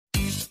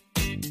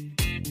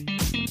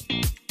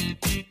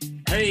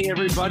Hey,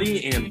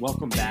 everybody, and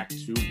welcome back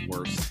to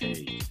Worst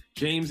Take.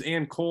 James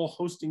and Cole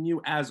hosting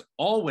you as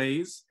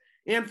always.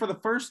 And for the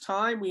first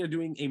time, we are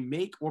doing a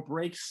make or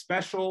break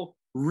special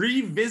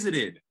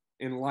revisited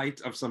in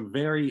light of some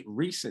very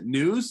recent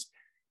news.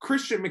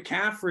 Christian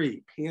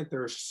McCaffrey,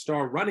 Panthers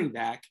star running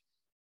back,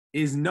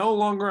 is no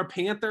longer a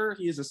Panther.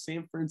 He is a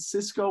San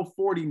Francisco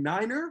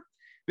 49er.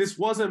 This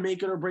was a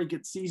make it or break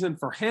it season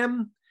for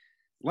him.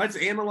 Let's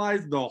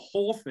analyze the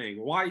whole thing,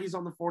 why he's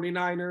on the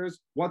 49ers,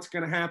 what's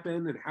going to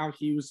happen, and how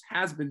he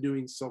has been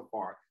doing so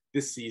far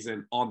this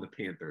season on the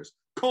Panthers.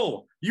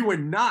 Cole, you are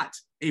not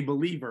a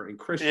believer in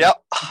Christian at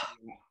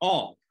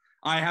all.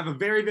 I have a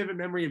very vivid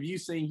memory of you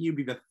saying he would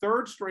be the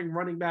third string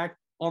running back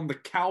on the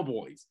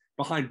Cowboys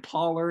behind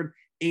Pollard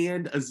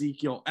and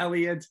Ezekiel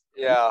Elliott.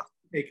 Yeah.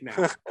 Take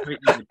now.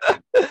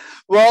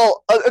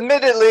 Well,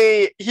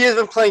 admittedly, he has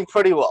been playing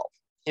pretty well.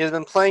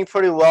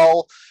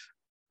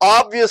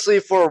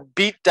 Obviously, for a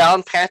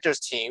beat-down Panthers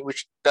team,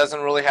 which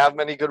doesn't really have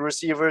many good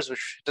receivers,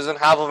 which doesn't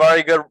have a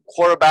very good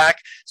quarterback,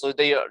 so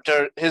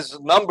his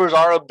numbers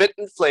are a bit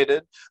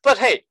inflated. But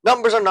hey,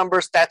 numbers are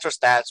numbers, stats are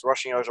stats,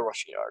 rushing yards are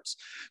rushing yards.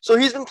 So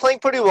he's been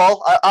playing pretty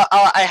well.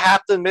 I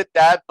have to admit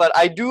that, but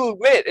I do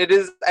admit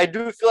I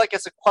do feel like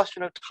it's a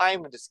question of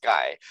time with this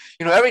guy.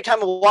 You know, every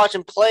time I watch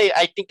him play,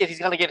 I think that he's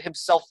gonna get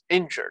himself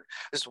injured.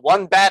 Just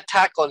one bad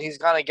tackle, and he's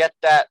gonna get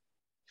that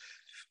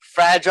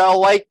fragile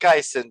white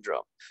guy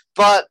syndrome.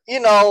 But,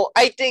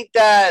 I think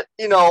that,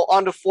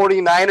 on the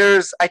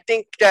 49ers, I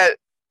think that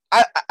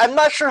I'm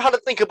not sure how to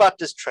think about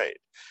this trade.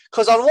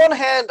 Because on one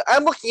hand,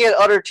 I'm looking at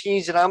other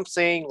teams and I'm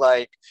saying,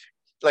 like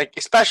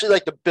especially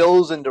like the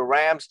Bills and the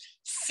Rams,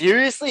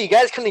 seriously, you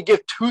guys couldn't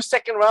give 2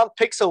 second-round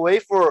picks away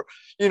for,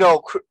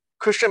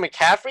 Christian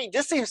McCaffrey?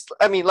 This seems,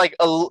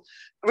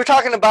 we're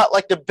talking about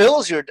like the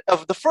Bills here.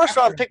 The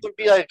first-round pick would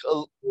be like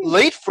a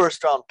late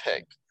first-round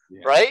pick,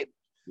 right?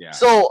 Yeah.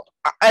 So,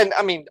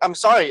 I'm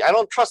sorry, I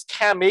don't trust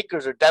Cam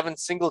Akers or Devin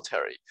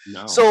Singletary.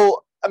 No.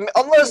 So,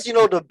 unless,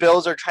 the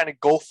Bills are trying to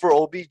go for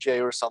OBJ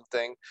or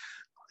something,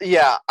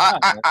 yeah.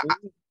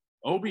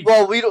 OBJ.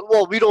 Well, we don't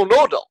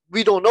know though.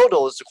 We don't know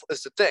though is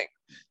the thing.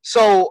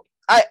 So,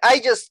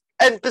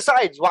 and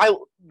besides,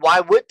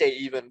 why would they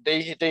even?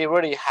 They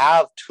already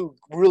have 2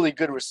 really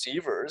good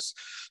receivers.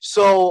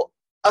 But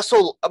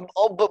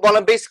what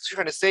I'm basically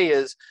trying to say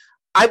is,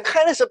 I'm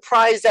kind of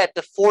surprised that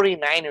the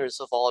 49ers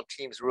of all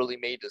teams really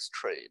made this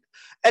trade.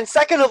 And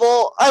second of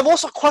all, I'm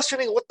also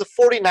questioning what the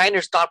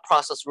 49ers thought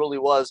process really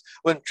was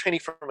when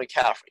trading for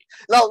McCaffrey.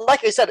 Now,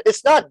 like I said,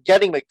 it's not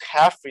getting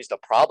McCaffrey's the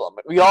problem.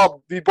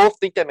 We both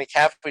think that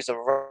McCaffrey's a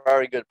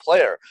very good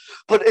player.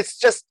 But it's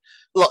just,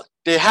 look,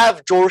 they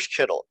have George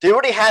Kittle. They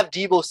already have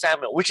Deebo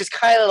Samuel, which is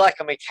kind of like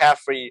a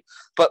McCaffrey,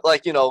 but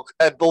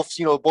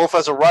both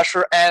as a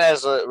rusher and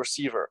as a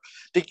receiver.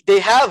 They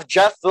have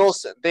Jeff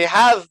Wilson. They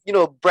have,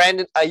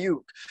 Brandon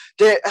Ayuk.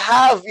 They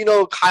have,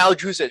 Kyle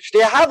Juszczyk.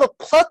 They have a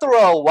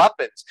plethora of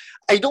weapons.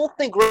 I don't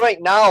think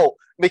right now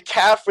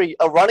McCaffrey,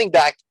 a running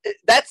back,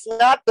 that's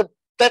not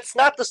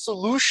the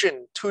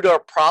solution to their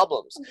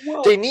problems.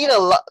 Whoa. They need a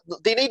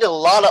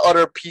lot of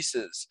other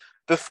pieces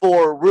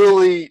before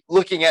really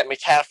looking at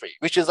McCaffrey,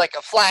 which is like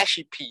a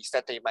flashy piece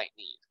that they might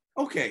need.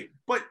 Okay,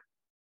 but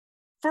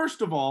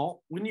first of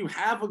all, when you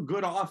have a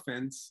good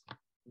offense,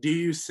 do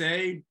you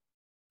say,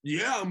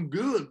 yeah, I'm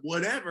good,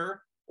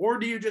 whatever, or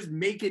do you just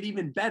make it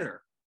even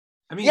better?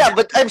 Yeah,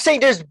 but I'm saying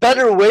there's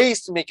better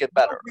ways to make it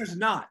better.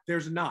 No,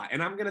 there's not,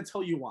 and I'm going to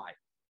tell you why.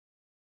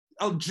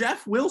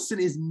 Jeff Wilson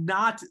is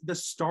not the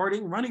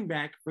starting running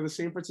back for the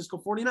San Francisco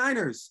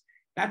 49ers.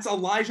 That's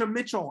Elijah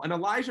Mitchell, and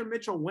Elijah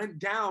Mitchell went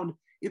down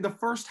in the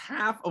first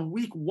half of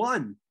week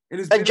 1.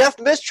 Jeff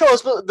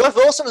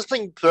Wilson is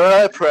playing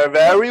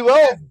very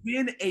well. Has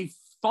been a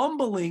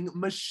fumbling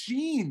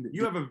machine.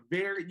 You have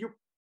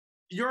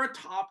you're a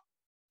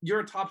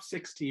top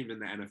 6 team in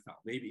the NFL,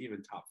 maybe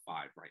even top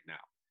 5 right now.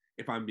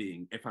 If I'm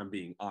being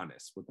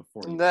honest with the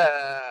 49ers.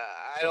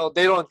 Nah,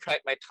 they don't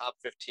track my top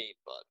 15,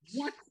 but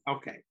what?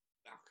 Okay.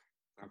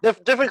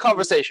 Different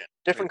conversation.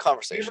 Different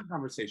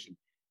conversation.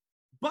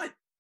 But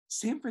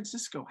San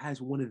Francisco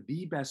has one of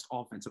the best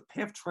offensive.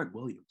 They have Trent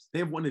Williams. They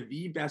have one of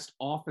the best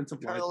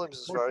offensive lines. Trent Williams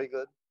is very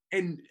good.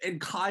 And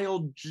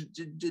Kyle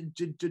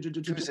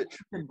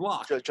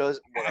block.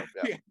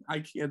 I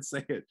can't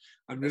say it.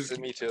 This is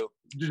me too.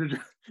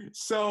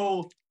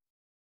 So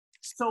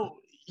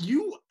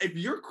if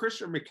you're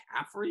Christian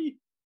McCaffrey,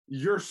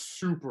 you're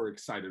super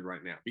excited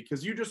right now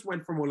because you just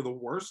went from one of the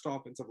worst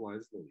offensive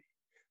lines in the league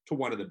to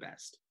one of the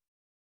best.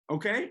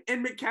 Okay?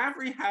 And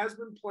McCaffrey has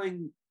been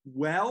playing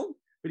well,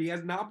 but he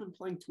has not been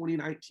playing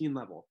 2019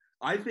 level.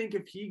 I think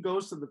if he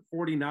goes to the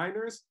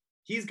 49ers,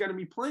 he's going to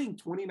be playing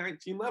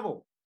 2019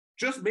 level.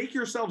 Just make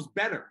yourselves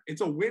better.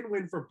 It's a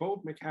win-win for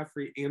both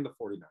McCaffrey and the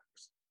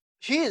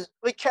 49ers.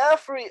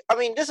 McCaffrey,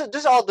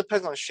 this all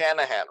depends on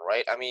Shanahan,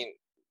 right?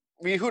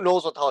 who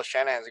knows what the hell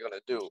Shanahan's going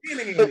to do.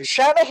 Shanahan But is-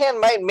 Shanahan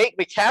might make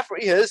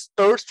McCaffrey his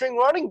third-string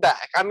running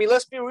back. I mean,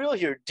 let's be real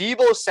here.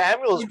 Debo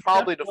Samuel is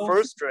probably the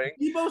first string.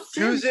 Debo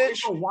Samuel is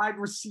Usage. a wide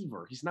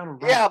receiver. He's not a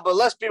runner. Yeah, but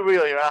let's be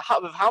real here.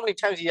 How many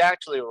times he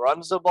actually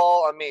runs the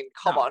ball? I mean,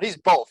 come on. He's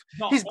both.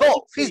 He's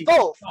both. He's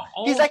both.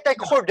 He's like that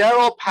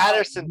Cordero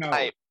Patterson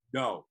type.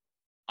 No,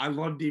 I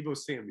love Debo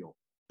Samuel,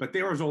 but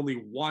there was only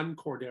one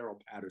Cordero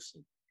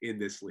Patterson in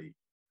this league.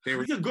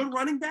 He's a good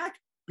running back,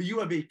 but you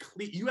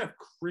have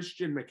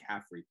Christian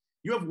McCaffrey.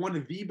 You have one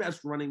of the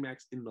best running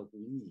backs in the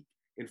league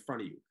in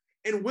front of you.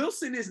 And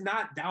Wilson is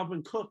not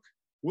Dalvin Cook.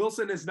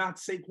 Wilson is not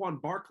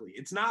Saquon Barkley.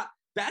 It's not.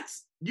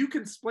 You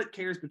can split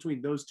carries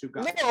between those two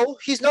guys. No,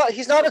 he's not.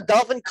 He's not a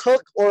Dalvin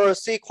Cook or a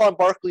Saquon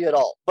Barkley at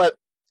all. But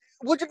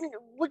would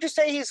you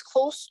say he's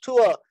close to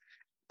a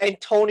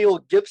Antonio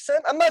Gibson?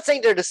 I'm not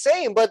saying they're the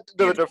same, but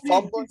they're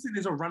fumbling. Gibson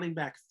is a running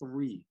back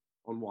 3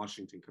 on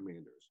Washington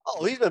Commanders.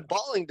 Oh, he's been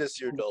balling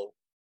this year though.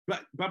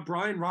 But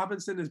Brian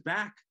Robinson is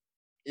back.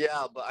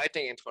 Yeah, but I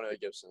think Antonio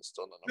Gibson's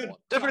still number 1.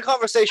 Different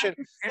conversation.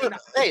 But,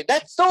 hey,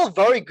 that's still a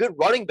very good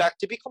running back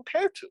to be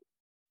compared to.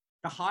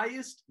 The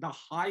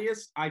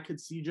highest I could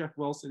see Jeff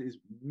Wilson is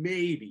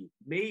maybe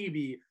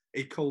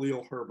a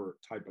Khalil Herbert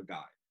type of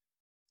guy.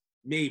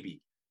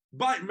 Maybe.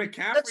 But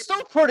McCaffrey... That's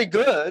still pretty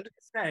good.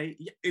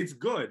 It's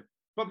good.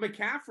 But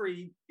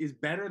McCaffrey is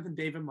better than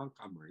David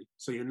Montgomery,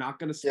 so you're not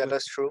going to... Yeah,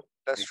 that's true.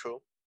 That's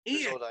true.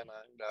 And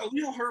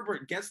Khalil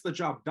Herbert gets the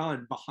job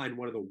done behind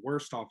one of the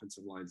worst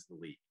offensive lines in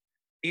the league.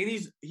 And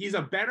he's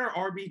a better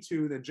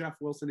RB2 than Jeff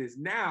Wilson is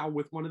now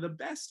with one of the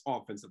best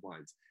offensive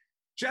lines.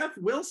 Jeff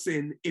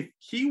Wilson, if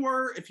he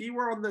were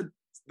on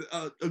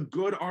a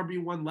good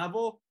RB1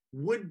 level,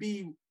 would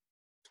be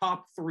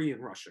top 3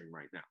 in rushing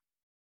right now.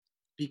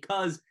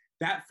 Because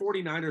that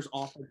 49ers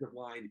offensive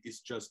line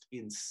is just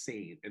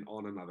insane and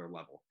on another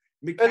level.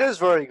 It is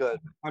very good.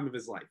 Time of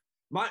his life.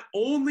 My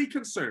only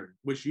concern,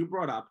 which you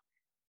brought up,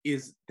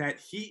 is that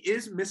he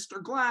is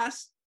Mr.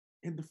 Glass,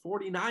 and the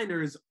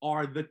 49ers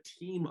are the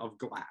team of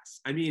glass.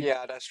 I mean,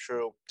 yeah, that's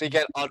true. They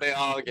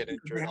all get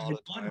injured all the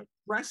time.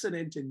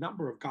 Unprecedented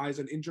number of guys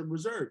on injured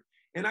reserve.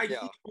 And I hear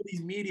all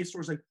these media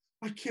stores like,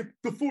 the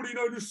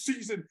 49ers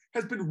season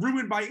has been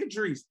ruined by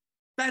injuries.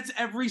 That's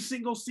every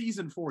single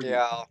season for you.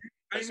 Yeah,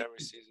 that's every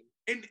season.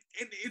 And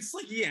it's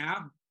like,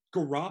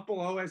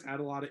 Garoppolo has had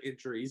a lot of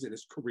injuries in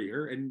his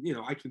career, and,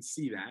 I can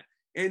see that.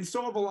 And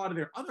so have a lot of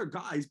their other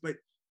guys, but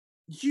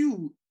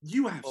you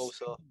have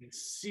something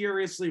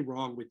seriously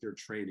wrong with your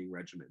training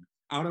regimen.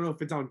 I don't know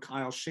if it's on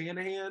Kyle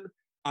Shanahan.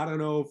 I don't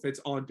know if it's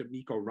on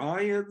DeMeco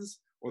Ryans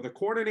or the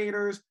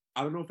coordinators.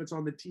 I don't know if it's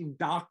on the team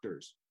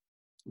doctors.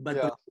 But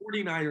the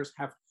 49ers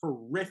have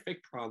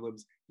horrific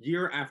problems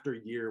year after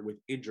year with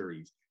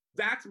injuries.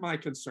 That's my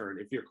concern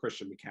if you're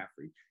Christian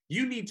McCaffrey.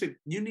 You need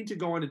to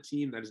go on a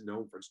team that is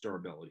known for its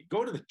durability.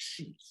 Go to the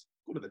Chiefs.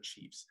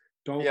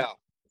 Don't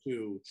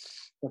to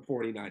the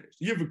 49ers.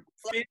 You have a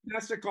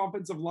fantastic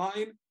offensive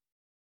line,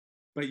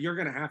 but you're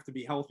going to have to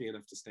be healthy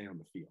enough to stay on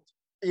the field.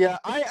 Yeah,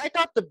 I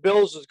thought the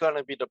Bills was going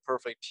to be the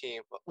perfect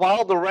team.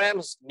 While the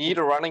Rams need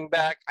a running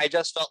back, I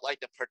just felt like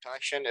the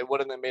protection, it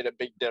wouldn't have made a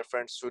big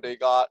difference who they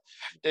got.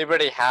 They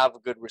already have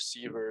good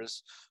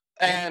receivers.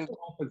 And the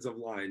offensive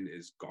line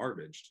is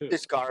garbage, too.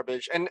 It's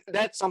garbage. And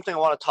that's something I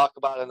want to talk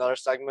about in another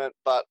segment.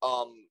 But,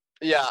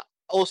 I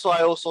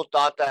also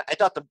thought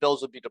the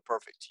Bills would be the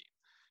perfect team.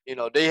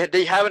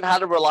 They haven't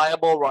had a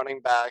reliable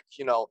running back.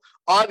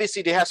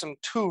 Obviously they have some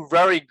 2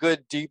 very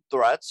good deep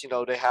threats.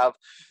 They have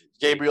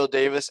Gabriel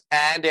Davis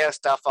and they have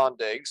Stephon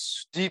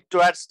Diggs. Deep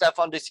threats,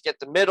 Stephon Diggs can get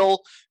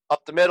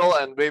up the middle,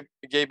 and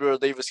Gabriel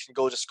Davis can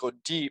go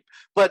deep.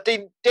 But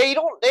they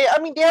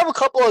have a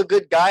couple of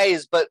good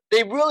guys, but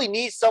they really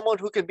need someone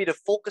who can be the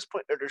focus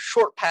point of their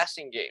short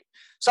passing game.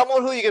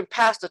 Someone who you can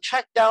pass the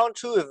check down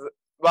to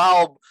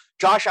while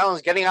Josh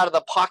Allen's getting out of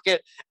the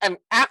pocket, and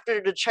after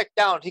the check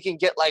down, he can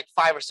get like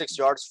 5 or 6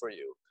 yards for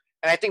you.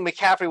 And I think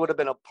McCaffrey would have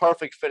been a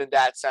perfect fit in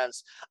that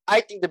sense. I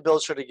think the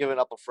Bills should have given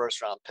up a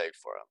first-round pick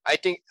for him.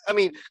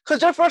 Because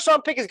their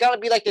first-round pick is got to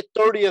be like the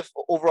 30th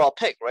overall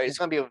pick, right? It's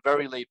going to be a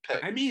very late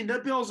pick.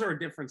 The Bills are a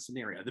different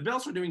scenario. The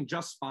Bills are doing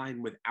just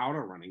fine without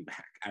a running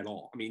back at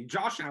all.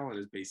 Josh Allen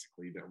is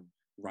basically their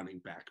running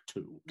back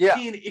too. Yeah.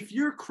 If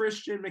you're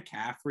Christian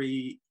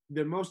McCaffrey,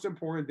 the most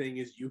important thing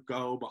is you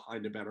go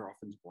behind a better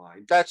offensive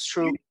line. That's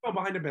true. You go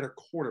behind a better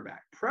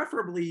quarterback,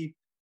 preferably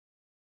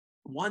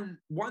one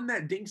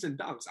that dinks and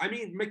dunks.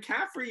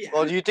 McCaffrey.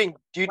 Well, do you think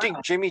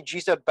Jimmy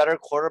G's a better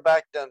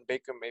quarterback than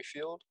Baker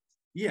Mayfield?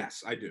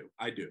 Yes, I do.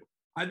 I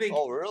think.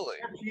 Oh, really?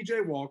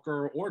 PJ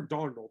Walker or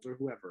Darnold or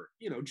whoever.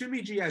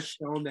 Jimmy G has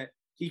shown that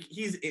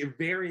he's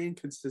very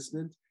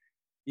inconsistent.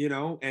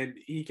 And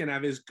he can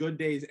have his good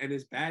days and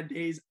his bad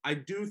days. I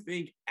do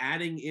think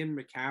adding in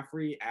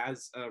McCaffrey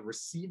as a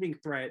receiving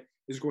threat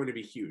is going to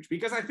be huge,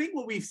 because I think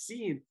what we've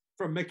seen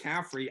from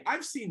McCaffrey,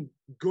 I've seen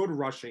good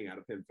rushing out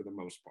of him for the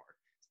most part.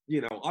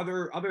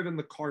 Other than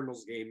the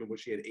Cardinals game in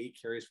which he had 8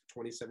 carries for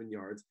 27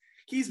 yards,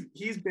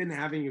 he's been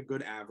having a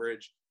good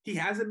average. He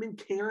hasn't been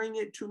carrying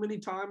it too many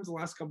times. The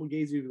last couple of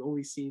games, we've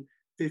only seen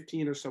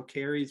 15 or so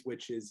carries,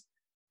 which is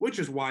which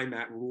is why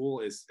Matt Rule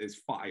is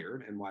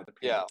fired and why the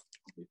Panthers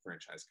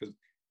franchise, because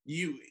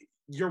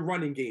your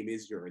running game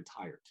is your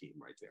entire team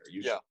right there.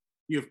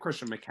 You have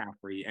Christian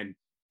McCaffrey, and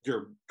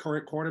your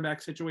current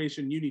quarterback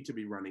situation, you need to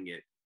be running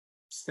it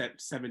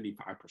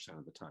 75%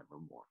 of the time or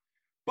more.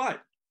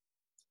 But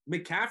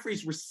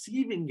McCaffrey's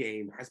receiving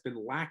game has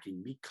been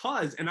lacking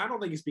because, and I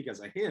don't think it's because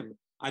of him,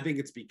 I think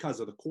it's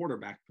because of the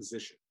quarterback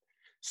position.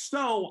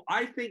 So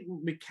I think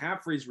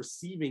McCaffrey's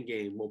receiving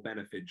game will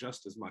benefit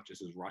just as much as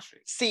his rushing.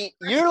 See,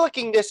 you're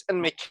looking at this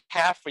in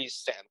McCaffrey's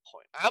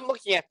standpoint. I'm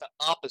looking at the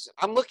opposite.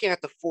 I'm looking at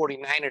the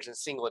 49ers and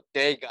seeing what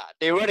they got.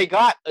 They already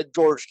got a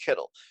George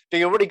Kittle.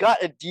 They already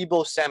got a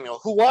Deebo Samuel,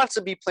 who wants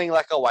to be playing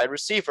like a wide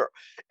receiver.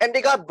 And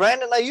they got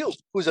Brandon Ayuk,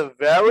 who's a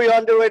very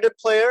underrated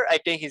player. I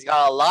think he's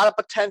got a lot of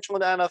potential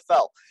in the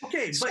NFL.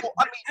 Okay, so,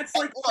 but that's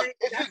like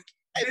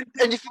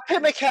and if you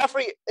put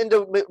McCaffrey in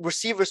the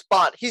receiver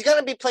spot, he's going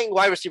to be playing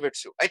wide receiver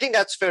too. I think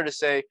that's fair to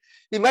say.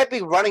 He might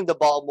be running the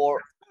ball more.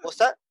 What's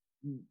that?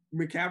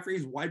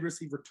 McCaffrey's wide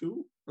receiver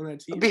too on that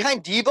team?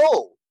 Behind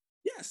Deebo.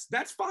 Yes,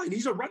 that's fine.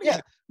 He's a running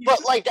back.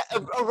 But like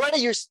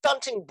already you're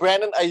stunting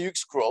Brandon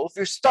Ayuk's growth.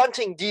 You're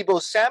stunting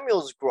Deebo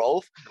Samuel's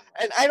growth.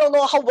 And I don't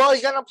know how well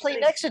he's going to play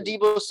next to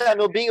Deebo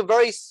Samuel being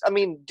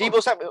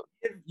Deebo Samuel.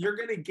 You're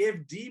going to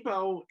give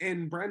Deebo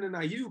and Brandon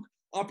Ayuk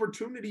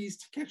opportunities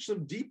to catch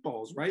some deep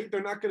balls, right?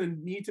 They're not going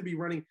to need to be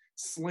running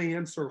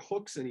slants or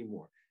hooks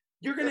anymore.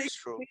 You're going to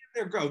expand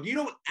their growth. You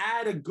don't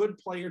add a good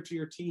player to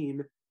your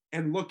team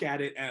and look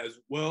at it as,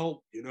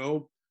 well,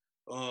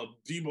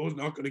 Debo's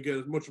not going to get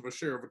as much of a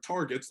share of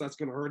targets. That's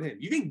going to hurt him.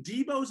 You think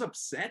Debo's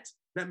upset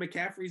that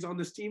McCaffrey's on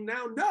this team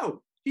now?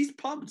 No, he's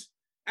pumped.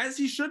 As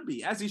he should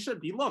be.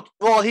 Look.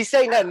 Well, he's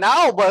saying that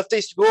now, but if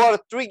they go on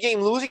a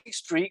 3-game losing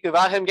streak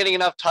without him getting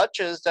enough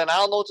touches, then I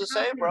don't know what to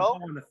say, bro.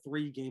 On a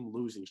 3-game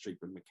losing streak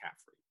with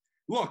McCaffrey.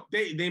 Look,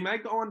 they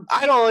might go on.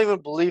 I don't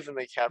even believe in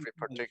McCaffrey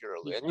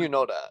particularly, and you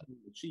know that.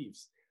 The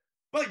Chiefs.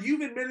 But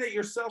you've admitted it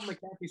yourself,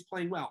 McCaffrey's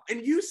playing well.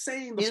 And you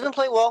saying he's been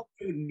playing well.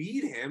 You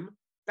need him.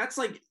 That's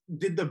like,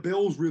 did the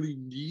Bills really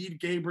need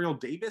Gabriel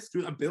Davis?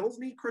 Do the Bills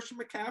need Christian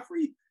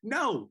McCaffrey?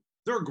 No.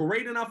 They're a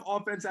great enough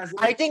offense as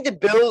I think the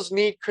Bills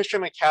need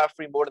Christian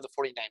McCaffrey more than the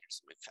 49ers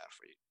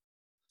McCaffrey.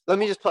 Let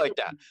me just put it like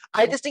that.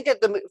 I just think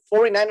that the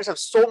 49ers have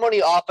so many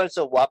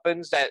offensive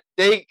weapons that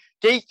they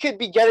could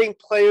be getting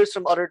players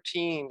from other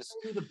teams.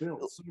 So do the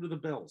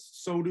Bills.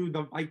 So do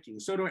the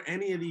Vikings. So do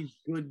any of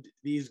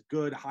these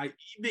good high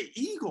the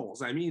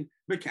Eagles. I mean,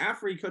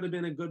 McCaffrey could have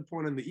been a good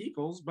point on the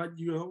Eagles, but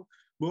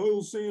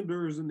Miles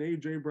Sanders and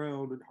AJ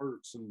Brown and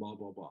Hurts and blah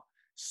blah blah.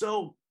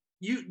 So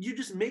you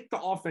just make the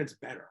offense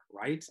better,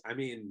 right? I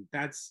mean,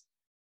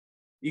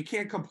 you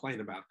can't complain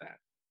about that.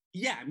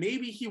 Yeah,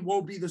 maybe he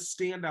won't be the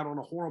standout on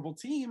a horrible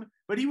team,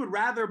 but he would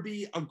rather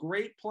be a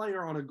great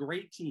player on a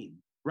great team,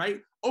 right?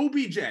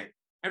 OBJ,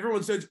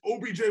 everyone says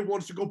OBJ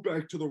wants to go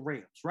back to the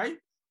Rams, right?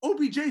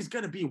 OBJ is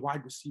going to be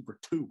wide receiver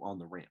 2 on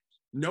the Rams,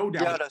 no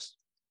doubt. Yeah,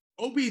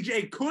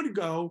 OBJ could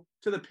go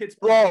to the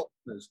Pittsburgh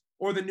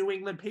or the New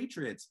England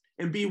Patriots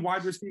and be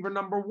wide receiver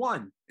number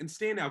 1 and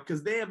stand out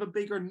because they have a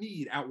bigger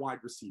need at wide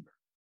receiver.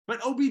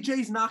 But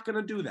OBJ's not going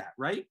to do that,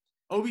 right?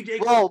 But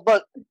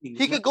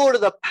he could go to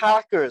the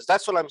Packers.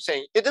 That's what I'm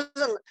saying.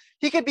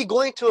 He could be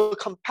going to a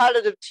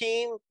competitive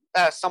team,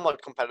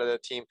 somewhat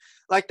competitive team,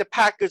 like the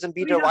Packers and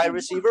be their wide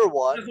receiver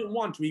 1. He doesn't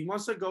want to. He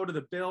wants to go to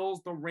the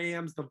Bills, the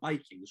Rams, the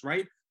Vikings,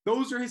 right?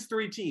 Those are his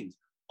 3 teams.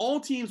 All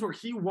teams where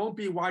he won't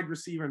be wide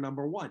receiver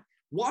number 1.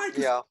 Why?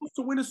 Because he's supposed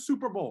to win a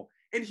Super Bowl.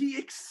 And he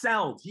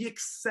excelled. He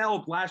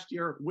excelled last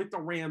year with the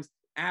Rams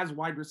as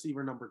wide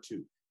receiver number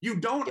 2. You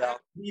don't have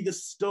to be the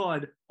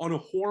stud on a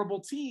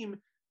horrible team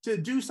to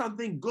do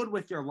something good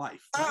with your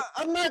life. Right?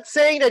 I'm not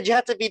saying that you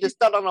have to be the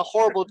stud on a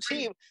horrible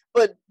team,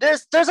 but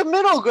there's a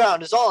middle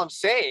ground is all I'm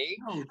saying.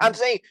 No, I'm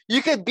saying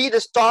you could be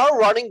the star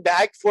running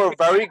back for a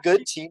very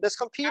good team that's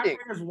competing.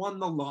 McCaffrey has won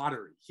the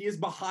lottery. He is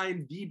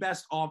behind the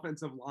best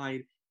offensive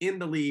line in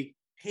the league,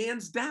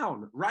 hands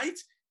down, right?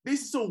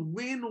 This is a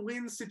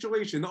win-win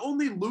situation. The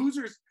only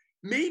losers,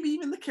 maybe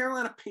even the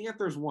Carolina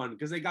Panthers won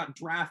because they got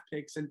draft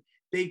picks and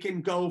they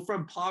can go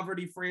from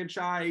poverty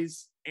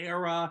franchise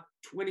era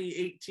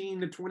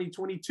 2018 to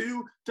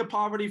 2022 to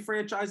poverty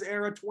franchise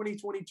era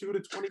 2022 to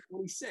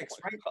 2026,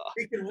 right?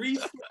 They can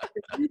restart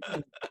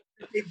what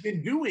they've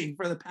been doing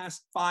for the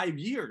past 5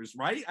 years,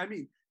 right? I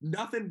mean,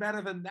 nothing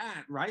better than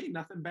that, right?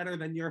 Nothing better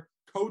than your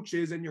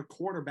coaches and your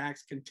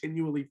quarterbacks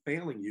continually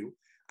failing you.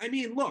 I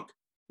mean, look,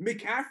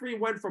 McCaffrey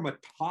went from a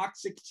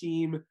toxic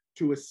team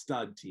to a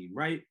stud team,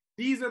 right?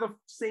 These are the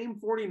same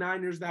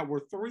 49ers that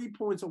were 3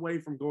 points away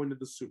from going to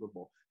the Super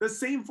Bowl. The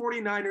same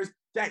 49ers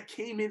that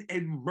came in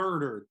and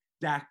murdered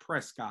Dak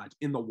Prescott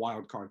in the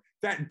wild card,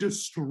 that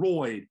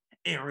destroyed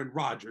Aaron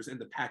Rodgers and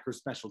the Packers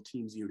special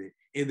teams unit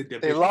in the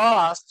division. They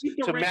lost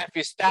to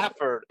Matthew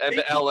Stafford and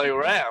the LA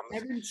Rams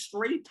 7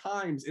 straight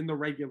times in the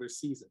regular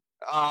season.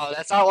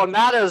 That's not what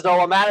matters, though.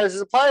 What matters is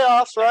the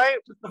playoffs, right?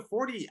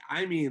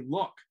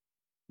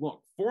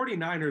 Look,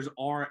 49ers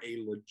are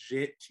a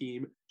legit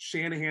team.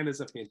 Shanahan is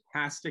a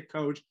fantastic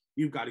coach.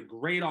 You've got a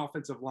great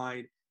offensive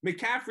line.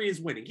 McCaffrey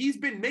is winning. He's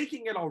been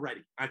making it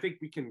already. I think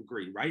we can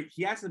agree, right?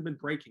 He hasn't been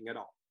breaking at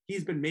all.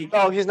 He's been making.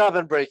 No, he's not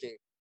been breaking.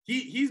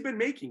 He's been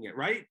making it,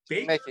 right?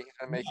 Making.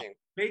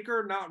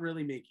 Baker not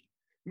really making.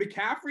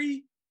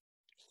 McCaffrey,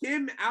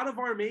 him out of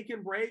our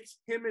making breaks,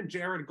 him and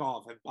Jared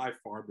Goff have by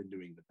far been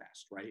doing the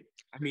best, right?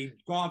 I mean,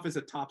 Goff is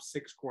a top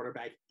 6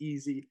 quarterback,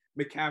 easy.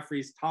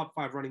 McCaffrey's top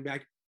 5 running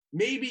back,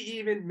 maybe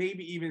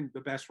even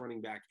the best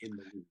running back in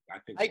the league.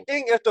 I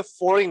think if the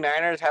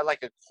 49ers had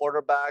like a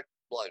quarterback,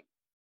 like,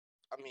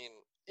 I mean,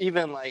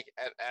 even like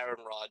at Aaron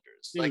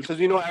Rodgers, like, because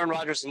we know Aaron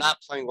Rodgers is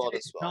not playing well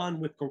this well.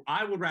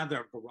 I would rather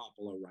have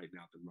Garoppolo right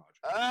now than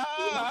Rodgers.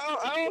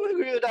 I don't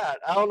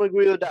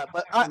agree with that.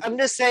 But I'm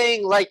just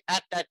saying, like,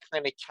 at that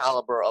kind of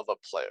caliber of a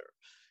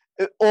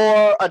player,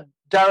 or a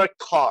Derek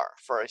Carr,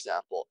 for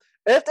example.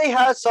 If they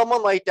had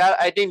someone like that,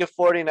 I think the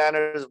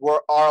 49ers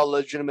are a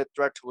legitimate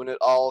threat to win it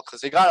all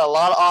because they got a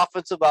lot of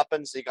offensive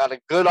weapons. They got a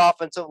good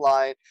offensive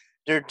line.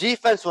 Their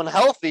defense, when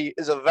healthy,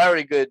 is a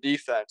very good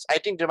defense. I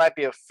think there might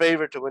be a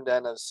favorite to win the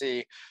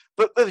NFC.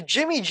 But with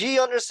Jimmy G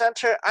under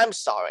center, I'm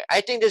sorry.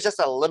 I think there's just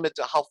a limit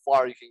to how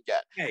far you can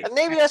get. Hey, and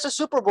maybe that's a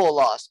Super Bowl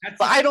loss.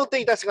 But I don't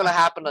think that's going to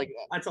happen again.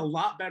 That's a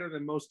lot better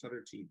than most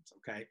other teams,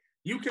 okay?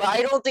 But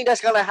I don't think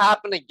that's going to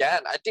happen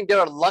again. I think they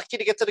were lucky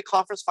to get to the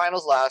conference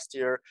finals last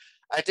year.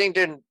 I think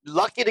they're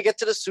lucky to get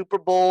to the Super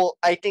Bowl.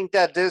 I think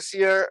that this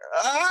year,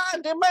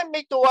 they might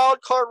make the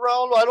wild card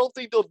round. I don't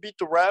think they'll beat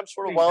the Rams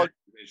for the wild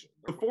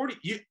card.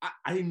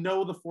 I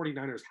know the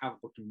 49ers have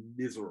looked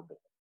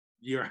miserable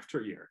year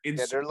after year.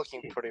 Yeah, they're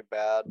looking pretty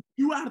bad.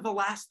 2 out of the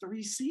last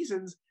 3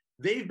 seasons,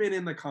 they've been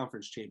in the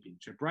conference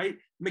championship, right?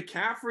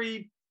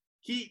 McCaffrey,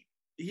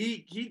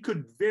 he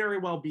could very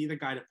well be the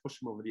guy to push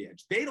him over the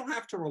edge. They don't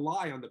have to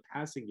rely on the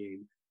passing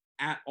game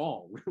at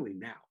all, really,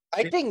 now.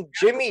 I think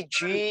Jimmy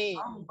G.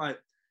 But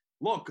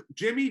look,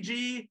 Jimmy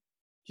G,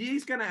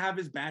 he's gonna have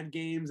his bad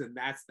games, and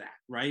that's that,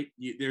 right?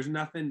 There's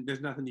nothing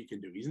you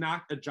can do. He's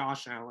not a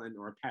Josh Allen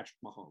or a Patrick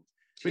Mahomes.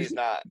 But He's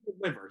not.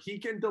 He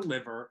can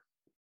deliver,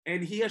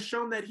 and he has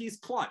shown that he's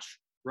clutch,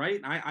 right?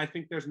 I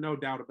think there's no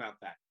doubt about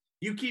that.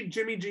 You keep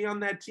Jimmy G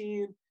on that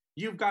team.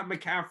 You've got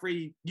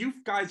McCaffrey. You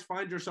guys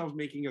find yourselves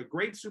making a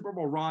great Super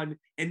Bowl run,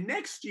 and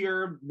next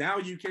year now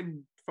you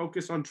can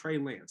focus on Trey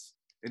Lance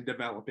and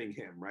developing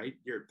him, right?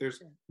 There's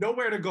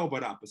nowhere to go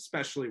but up,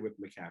 especially with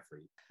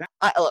McCaffrey.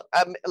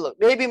 Look,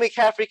 maybe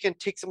McCaffrey can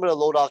take some of the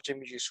load off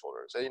Jimmy G's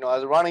shoulders. You know,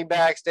 as running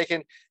backs, they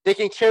can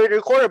carry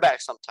their quarterback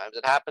sometimes.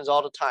 It happens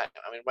all the time.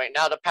 I mean, right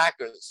now the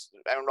Packers,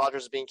 Aaron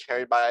Rodgers is being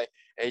carried by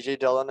A.J.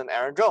 Dillon and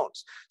Aaron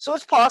Jones. So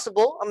it's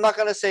possible. I'm not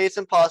going to say it's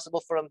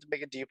impossible for them to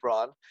make a deep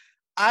run.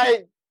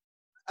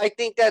 I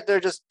think that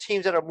they're just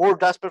teams that are more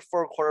desperate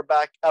for a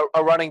quarterback,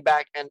 a running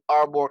back, and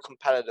are more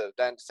competitive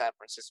than the San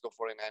Francisco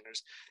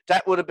 49ers.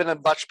 That would have been a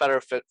much better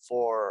fit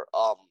for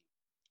our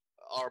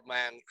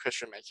man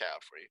Christian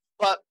McCaffrey.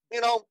 But,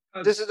 you know,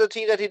 this is the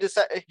team that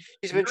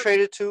he's been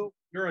traded to.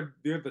 You're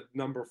the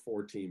number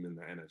 4 team in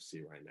the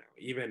NFC right now,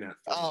 even at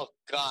 30. Oh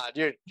God,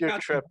 you're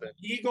tripping.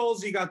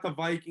 Eagles, you got the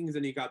Vikings,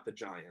 and you got the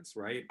Giants,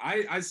 right?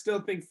 I still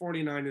think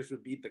 49ers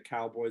would beat the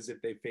Cowboys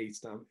if they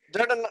faced them.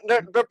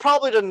 They're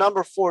probably the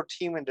number 4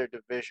 team in their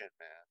division,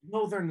 man.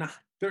 No, they're not.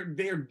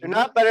 They're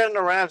not better than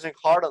the Rams and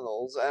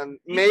Cardinals, and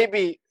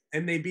maybe.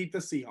 And they beat the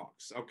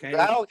Seahawks, okay?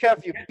 I don't care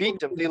if you beat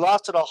them. They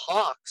lost to the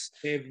Hawks.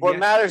 What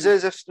matters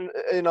is if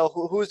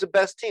who's the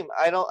best team.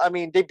 I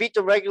mean, they beat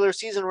the regular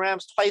season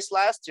Rams twice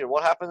last year.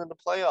 What happened in the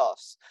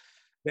playoffs?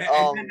 That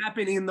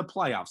happened in the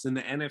playoffs, in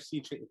the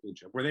NFC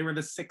Championship, where they were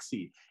the 6th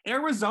seed.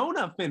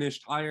 Arizona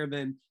finished higher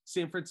than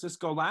San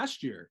Francisco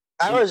last year.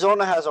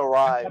 Arizona has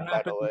arrived,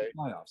 by the way.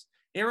 Playoffs.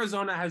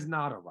 Arizona has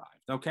not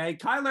arrived, okay?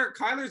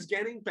 Kyler's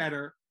getting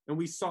better, and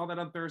we saw that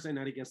on Thursday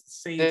night against the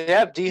Saints. They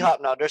have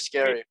D-Hop now. They're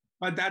scary.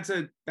 But that's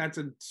a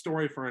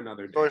story for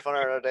another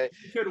day.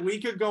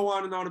 We could go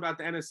on and on about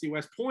the NFC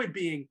West. Point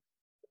being,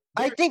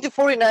 I think the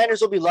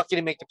 49ers will be lucky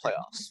to make the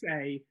playoffs.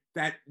 Say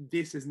that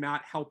this is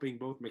not helping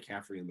both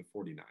McCaffrey and the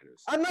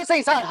 49ers. I'm not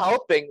saying it's not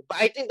helping,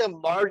 but I think the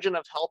margin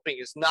of helping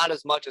is not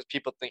as much as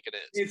people think it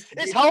is.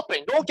 It's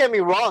helping. Don't get me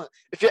wrong.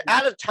 If you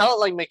add a talent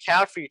like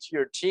McCaffrey to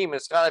your team,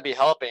 it's got to be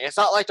helping. It's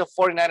not like the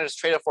 49ers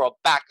traded for a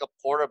backup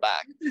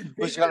quarterback.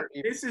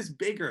 This is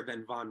bigger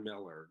than Von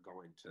Miller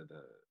going to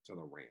the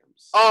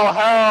Rams. Oh,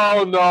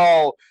 hell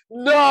no.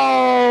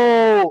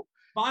 No!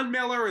 Von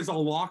Miller is a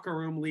locker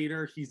room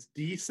leader. He's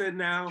decent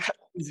now.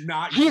 He's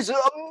not. He's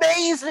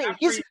amazing.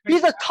 He's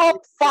a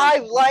top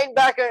 5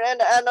 linebacker in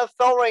the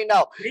NFL right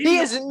now. He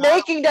is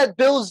making that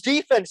Bills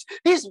defense.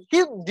 Did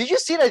you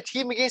see that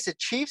team against the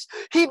Chiefs?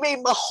 He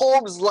made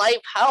Mahomes'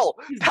 life hell.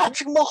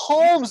 Patrick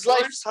Mahomes'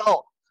 life's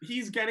hell.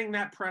 He's getting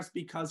that press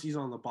because he's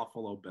on the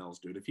Buffalo Bills,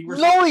 dude. If he were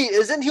he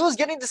isn't. He was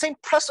getting the same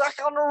press back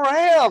on the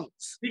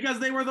Rams.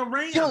 Because they were the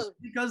Rams.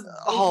 Because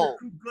those were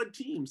 2 good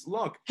teams.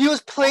 Look. He was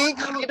playing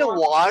kind of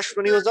washed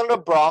when he was on the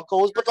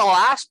Broncos, but the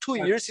last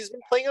 2 years he's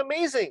been playing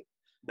amazing.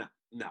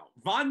 No.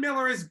 Von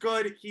Miller is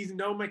good. He's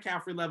no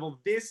McCaffrey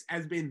level. This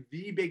has been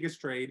the biggest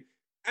trade.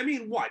 I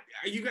mean, what?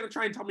 Are you going to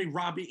try and tell me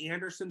Robbie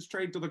Anderson's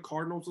trade to the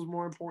Cardinals was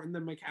more important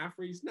than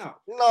McCaffrey's? No.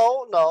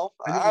 No.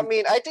 I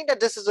mean, I think that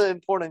this is an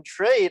important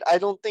trade. I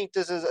don't think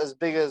this is as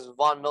big as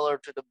Von Miller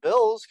to the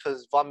Bills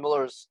because Von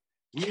Miller's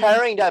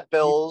carrying that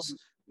Bills.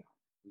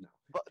 No.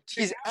 But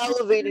he's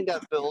elevating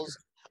that Bills.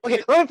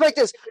 Okay, let me break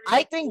this.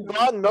 I think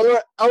Von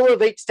Miller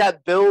elevates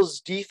that Bills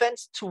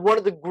defense to one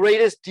of the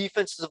greatest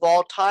defenses of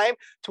all time,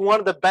 to one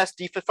of the best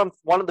defense from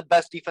one of the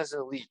best defenses in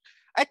the league.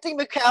 I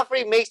think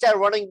McCaffrey makes that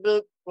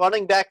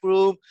running back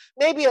room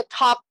maybe a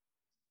top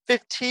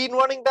 15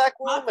 running back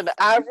room, an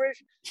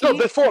average. No,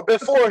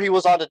 before he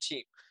was on the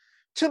team,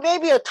 to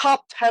maybe a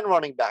top 10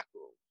 running back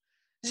room.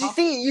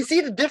 You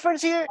see the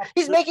difference here?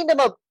 He's making them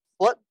a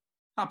what?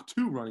 Top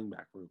 2 running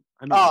back room.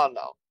 I mean,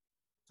 no.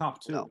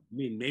 Top 2. No. I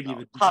mean, maybe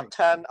the top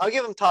 10. I'll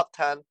give him top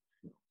 10.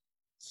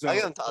 So I'll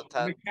give him top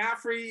 10.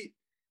 McCaffrey,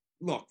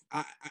 look,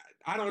 I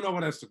don't know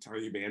what else to tell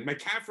you, man.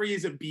 McCaffrey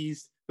is a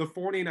beast. The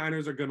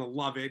 49ers are going to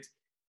love it.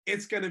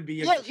 It's going to be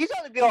he's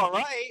going to be all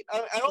right.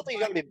 I don't think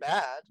he's going to be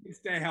bad.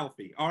 Stay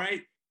healthy, all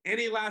right?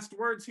 Any last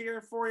words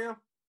here for you?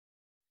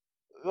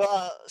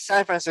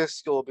 San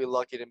Francisco will be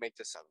lucky to make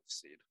the 7th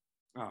seed.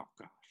 Oh,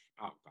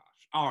 gosh.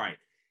 All right.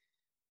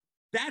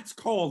 That's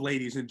Cole,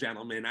 ladies and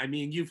gentlemen. I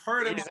mean, you've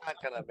heard him. He's not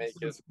going to make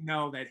it.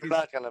 No, that he's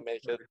not going to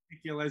make it.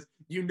 Ridiculous.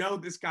 You know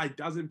this guy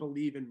doesn't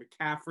believe in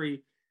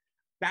McCaffrey.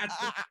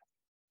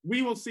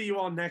 We will see you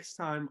all next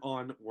time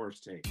on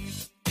Worst Take.